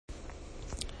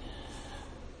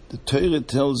The Torah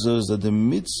tells us that the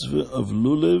mitzvah of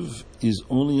lulav is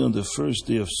only on the first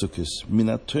day of Sukkot.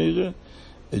 Minat Torah,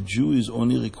 a Jew is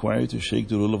only required to shake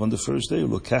the lulav on the first day.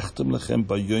 Lokachtem lechem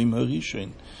bayom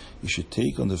harishon. You should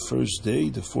take on the first day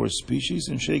the 4 species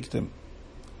and shake them.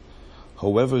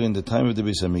 However, in the time of the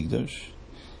Beis Hamikdash,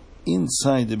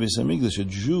 inside the Beis Hamikdash, a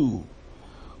Jew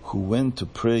who went to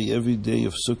pray every day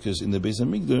of Sukkot in the Beis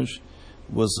Hamikdash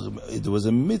it was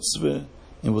a mitzvah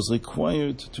and was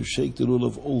required to shake the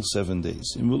lulav all 7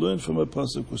 days. And we learn from a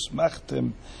pasuk,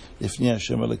 "Usmachtem lifnei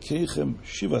Hashem Elokeichem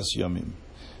shivas yamim,"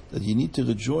 that you need to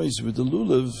rejoice with the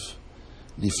lulav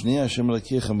lifnei Hashem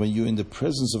Elokeichem when you're in the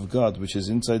presence of God, which is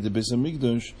inside the Beis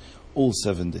Hamikdash, all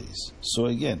 7 days. So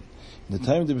again, in the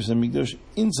time of the Beis Hamikdash,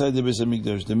 inside the Beis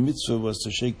Hamikdash, the mitzvah was to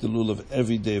shake the lulav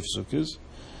every day of Sukkot.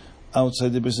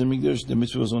 Outside the Beis Hamikdash, the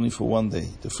mitzvah was only for 1 day,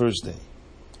 the first day.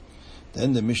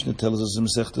 Then the Mishnah tells us in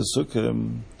Masechta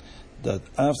Sukkah that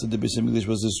after the Beis Hamikdash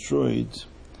was destroyed,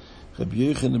 Rabbi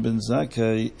Yochanan ben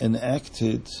Zakkai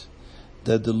enacted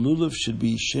that the lulav should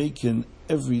be shaken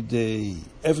every day,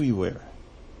 everywhere.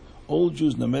 All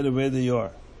Jews, no matter where they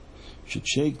are, should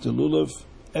shake the lulav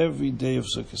every day of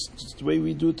Sukkot. It's the way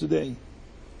we do it today.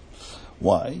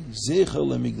 Why? Zecher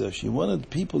leMikdash. He wanted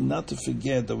people not to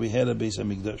forget that we had a Beis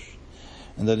Hamikdash,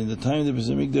 and that in the time of the Beis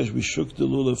Hamikdash we shook the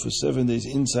lulav for 7 days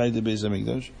inside the Beis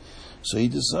Hamikdash. So he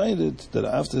decided that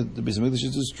after the Beis Hamikdash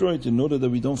is destroyed, in order that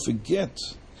we don't forget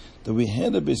that we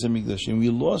had a Beis Hamikdash and we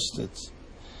lost it,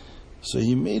 so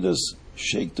he made us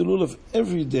shake the lulav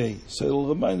every day, so it will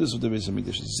remind us of the Beis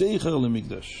Hamikdash. Zecher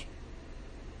leMikdash.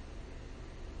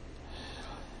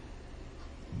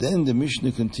 Then the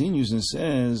Mishnah continues and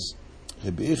says,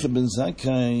 Rabbi Yochanan ben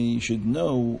Zakkai should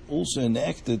know, also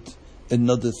enacted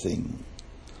another thing.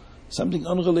 Something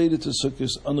unrelated to Sukkot,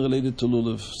 unrelated to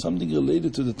lulav, something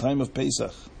related to the time of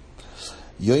Pesach.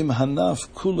 Yom Hanaf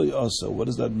Kulei Asa. What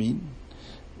does that mean?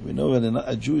 We know that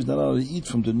a Jew is not allowed to eat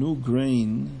from the new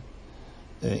grain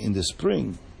in the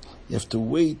spring. You have to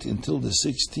wait until the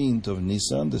 16th of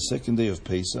Nisan, the second day of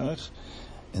Pesach,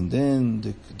 and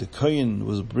then the Kohen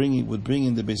would bring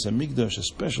in the Beis Hamikdash a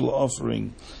special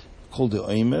offering called the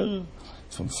Omer,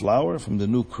 from flour, from the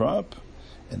new crop.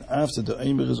 And after the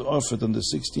Omer is offered on the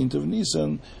 16th of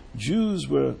Nisan, Jews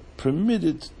were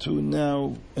permitted to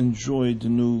now enjoy the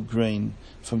new grain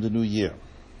from the new year.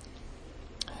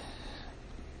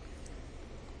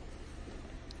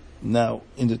 Now,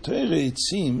 in the Torah it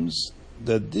seems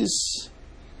that this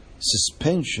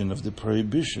suspension of the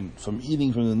prohibition from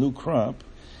eating from the new crop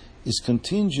is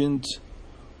contingent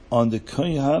on the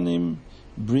Kohanim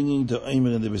bringing the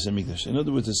Omer in the Beis Hamikdash. In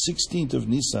other words, the 16th of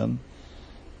Nisan,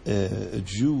 a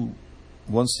Jew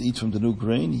wants to eat from the new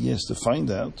grain, he has to find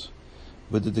out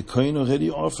whether the Kohen already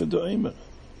offered the Omer.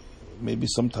 Maybe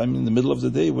sometime in the middle of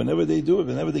the day, whenever they do it,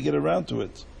 whenever they get around to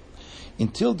it.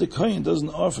 Until the Kohen doesn't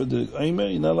offer the Omer,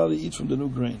 you're not allowed to eat from the new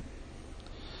grain.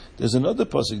 There's another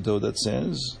pasuk though that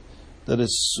says that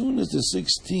as soon as the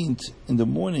 16th in the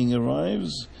morning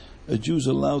arrives, a Jew is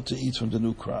allowed to eat from the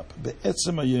new crop.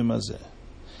 Be'etzem hayom hazeh.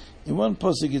 In one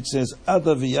pasuk it says,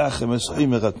 Ada v'yachem es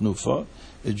omer atnufa.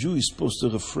 A Jew is supposed to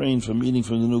refrain from eating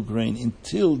from the new grain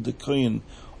until the Kohen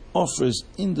offers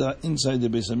inside the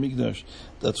Beis Hamikdash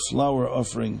that flour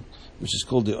offering, which is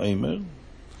called the Omer.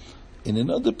 In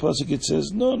another pasuk it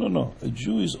says, no. A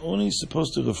Jew is only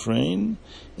supposed to refrain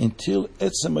until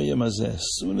etzem hayom hazeh. As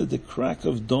soon as the crack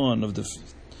of dawn of the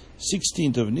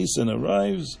 16th of Nisan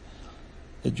arrives,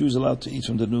 a Jew is allowed to eat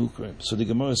from the new grain. So the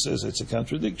Gemara says it's a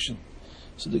contradiction.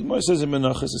 So the Gemara says in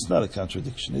Menachos it's not a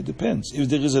contradiction. It depends. If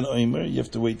there is an Omer, you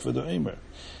have to wait for the Omer.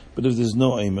 But if there's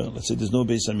no Omer, let's say there's no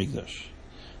Beis Hamikdash,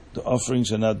 the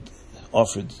offerings are not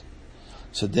offered.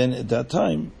 So then at that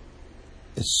time,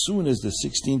 as soon as the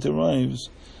 16th arrives,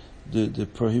 the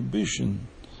prohibition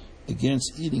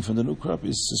against eating from the new crop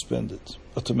is suspended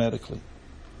automatically.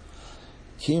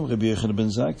 Came Rabbi Yochanan ben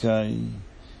Zakkai,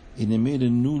 and he made a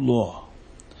new law.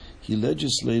 He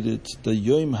legislated the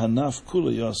Yom Hanaf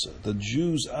Kulei Asa, that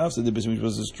Jews, after the Beis Hamikdash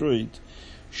was destroyed,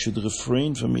 should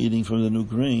refrain from eating from the new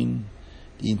grain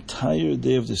the entire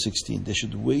day of the 16th. They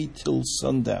should wait till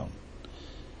sundown.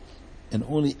 And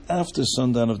only after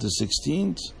sundown of the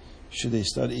 16th should they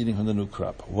start eating from the new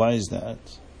crop. Why is that?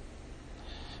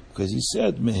 Because he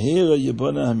said, Mehera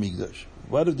Yebana Hamikdash.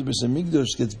 What if the Beis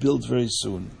Hamikdash gets built very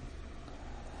soon?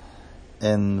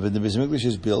 And when the Beis Hamikdash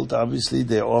is built, obviously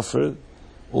they offer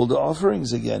all the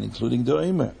offerings again, including the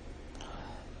Omer.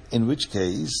 In which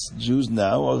case, Jews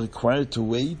now are required to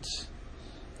wait,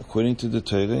 according to the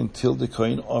Torah, until the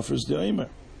Kohen offers the Omer.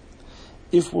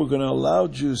 If we're going to allow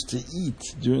Jews to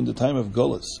eat during the time of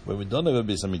Golus, where we don't have a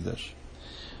Beis Hamikdash,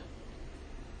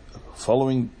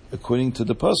 following according to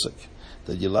the pasuk,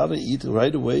 that you're allowed to eat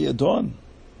right away at dawn.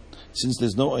 Since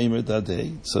there's no Omer that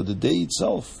day, so the day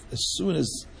itself, as soon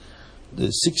as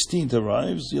the 16th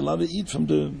arrives, you're allowed to eat from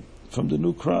the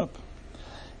new crop.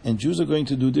 And Jews are going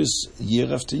to do this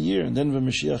year after year. And then when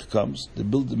Mashiach comes, the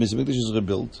Beis Hamikdash is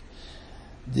rebuilt.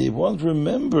 They won't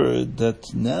remember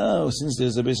that now, since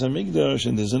there's a Beis Hamikdash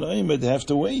and there's an Omer, they have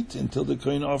to wait until the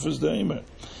Kohen offers the Omer.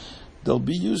 They'll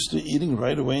be used to eating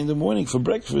right away in the morning. For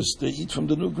breakfast, they eat from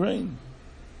the new grain.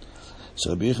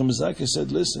 So Rabbi Yochanan ben Zakkai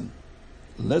said, listen,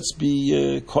 let's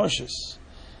be cautious.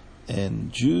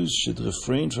 And Jews should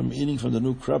refrain from eating from the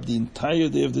new crop the entire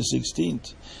day of the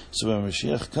 16th. So when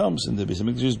Mashiach comes and the Beis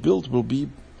Hamikdash is built, we'll be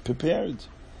prepared.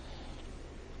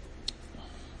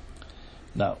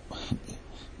 Now,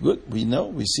 good,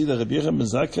 we see that Rabbi Yochanan ben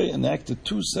Zakkai enacted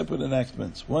two separate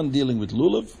enactments. One dealing with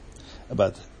lulav,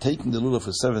 about taking the lulav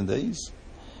for 7 days,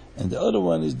 and the other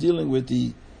one is dealing with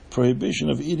the prohibition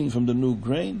of eating from the new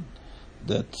grain,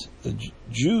 that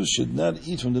Jews should not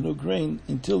eat from the new grain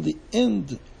until the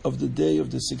end of the day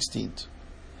of the 16th.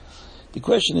 The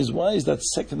question is, why is that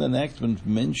second enactment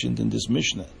mentioned in this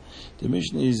Mishnah? The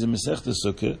Mishnah is in Masechta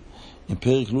Sukkah, in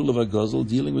Perek Lulav HaGozel,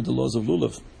 dealing with the laws of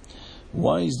Lulav.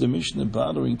 Why is the Mishnah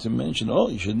bothering to mention,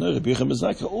 you should know, Rabbi Yochanan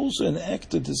ben Zakkai also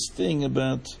enacted this thing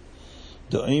about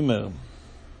the Omer?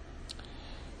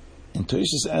 And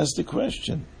Tosfos asked the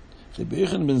question, Rabbi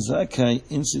Yochanan ben Zakkai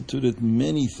instituted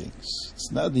many things. It's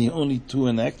not the only two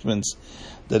enactments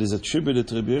that is attributed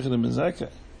to Rabbi Yochanan ben Zakkai.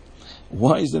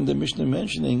 Why is then the Mishnah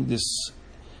mentioning this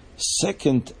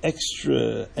second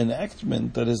extra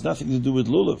enactment that has nothing to do with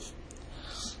lulav?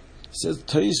 It says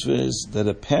Tosfos that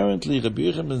apparently Rabbi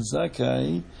Yochanan ben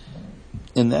Zakkai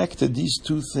enacted these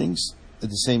two things at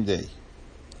the same day,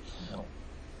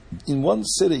 in one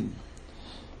sitting.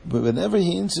 But whenever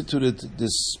he instituted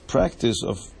this practice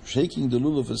of shaking the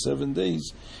lulav for 7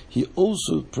 days, he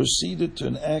also proceeded to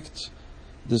enact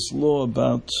this law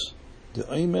about the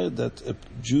Omer, that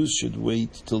Jews should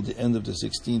wait till the end of the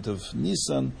 16th of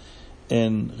Nisan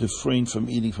and refrain from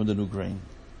eating from the new grain.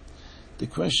 The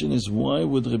question is, why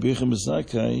would Rabbi Yochanan ben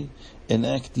Zakkai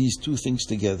enact these two things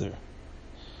together?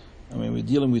 I mean, we're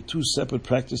dealing with two separate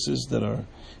practices that are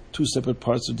two separate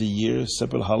parts of the year,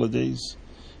 separate holidays,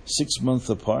 6 months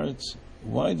apart.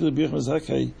 Why did Rabbi Yochanan ben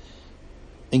Zakkai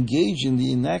engage in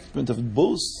the enactment of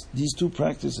both these two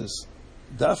practices?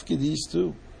 Dafke these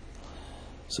two.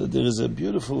 So there is a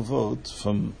beautiful vote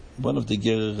from one of the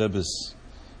Gerer Rebbes,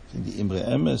 I think the Imre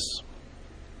Emes.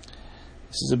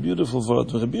 This is a beautiful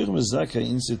vote. Rabbi Yochanan ben Zakkai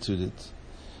instituted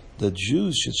that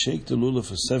Jews should shake the lulav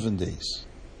for 7 days,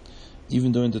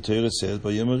 even though in the Torah it says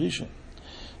by Yom HaRishon.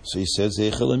 So he says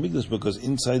Eichel HaMikdash, because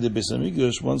inside the Beis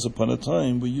Hamikdash, once upon a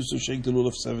time, we used to shake the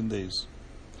lulav 7 days.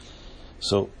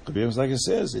 So Rabbi Yochanan ben Zakkai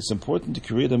says it's important to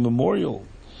create a memorial.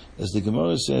 As the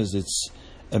Gemara says, it's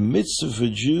a mitzvah for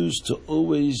Jews to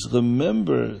always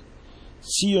remember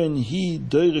Tzion hi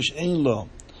doirish ein lo.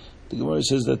 The Gemara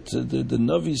says that the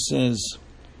Navi says,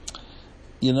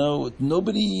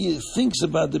 nobody thinks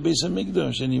about the Beis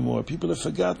Hamikdash anymore. People have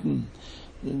forgotten.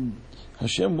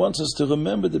 Hashem wants us to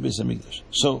remember the Beis Hamikdash.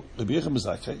 So Rabbi Yochanan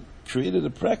ben Zakkai created a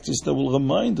practice that will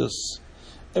remind us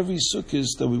every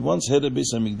Sukkot that we once had a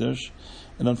Beis Hamikdash,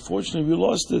 and unfortunately we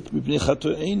lost it.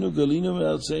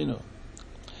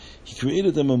 He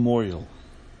created a memorial.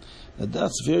 Now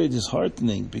that's very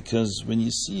disheartening, because when you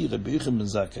see Rabbi Yochanan ben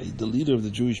Zakkai, the leader of the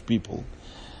Jewish people,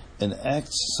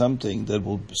 enacts something that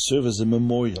will serve as a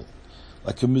memorial,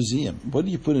 like a museum. What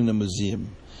do you put in a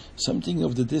museum? Something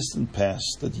of the distant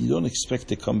past that you don't expect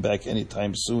to come back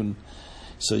anytime soon.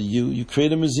 So you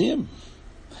create a museum,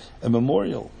 a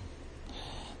memorial.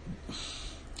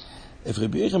 If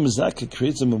Rabbi Yochanan ben Zakkai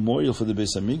creates a memorial for the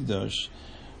Beis Hamikdash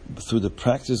through the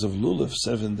practice of lulav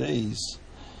 7 days,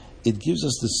 it gives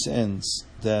us the sense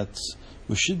that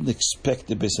we shouldn't expect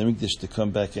the Beis Hamikdash to come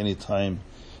back anytime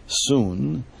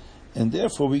soon, and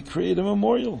therefore we create a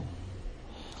memorial.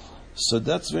 So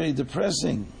that's very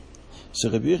depressing. So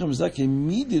Rabbi Yochanan ben Zakkai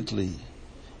immediately,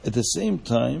 at the same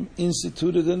time,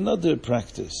 instituted another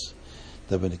practice,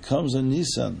 that when it comes on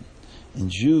Nisan, and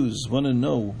Jews want to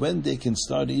know when they can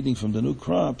start eating from the new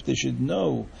crop, they should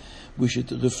know we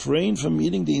should refrain from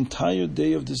eating the entire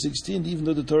day of the 16th, even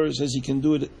though the Torah says you can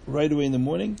do it right away in the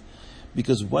morning.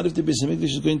 Because what if the Beis Hamikdash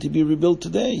is going to be rebuilt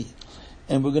today,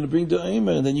 and we're going to bring the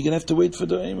Omer, and then you're going to have to wait for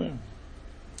the Omer?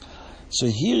 So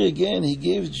here again, he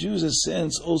gave Jews a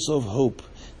sense also of hope.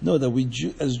 No, that we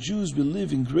as Jews we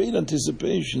live in great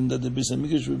anticipation that the Beis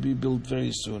Hamikdash will be built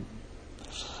very soon.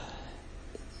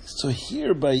 So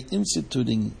here, by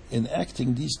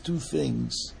enacting these two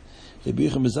things, Rabbi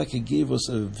Yochanan ben Zakkai gave us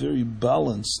a very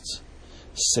balanced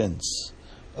sense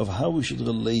of how we should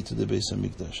relate to the Beis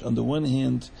HaMikdash. On the one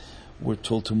hand, we're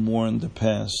told to mourn the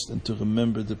past and to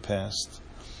remember the past.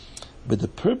 But the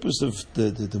purpose of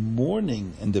the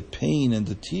mourning and the pain and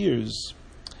the tears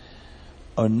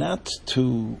are not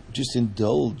to just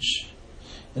indulge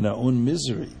in our own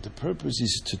misery. The purpose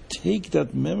is to take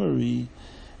that memory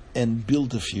and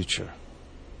build a future.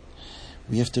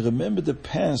 We have to remember the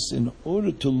past in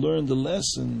order to learn the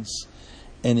lessons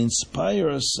and inspire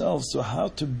ourselves to how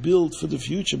to build for the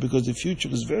future, because the future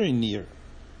is very near.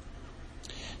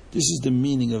 This is the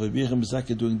meaning of Rabbi Yochanan ben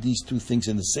Zakkai doing these two things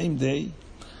in the same day,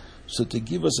 so to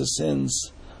give us a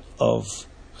sense of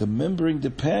remembering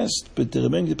the past, but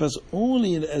remembering the past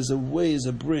only as a way, as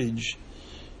a bridge,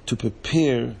 to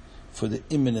prepare for the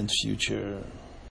imminent future.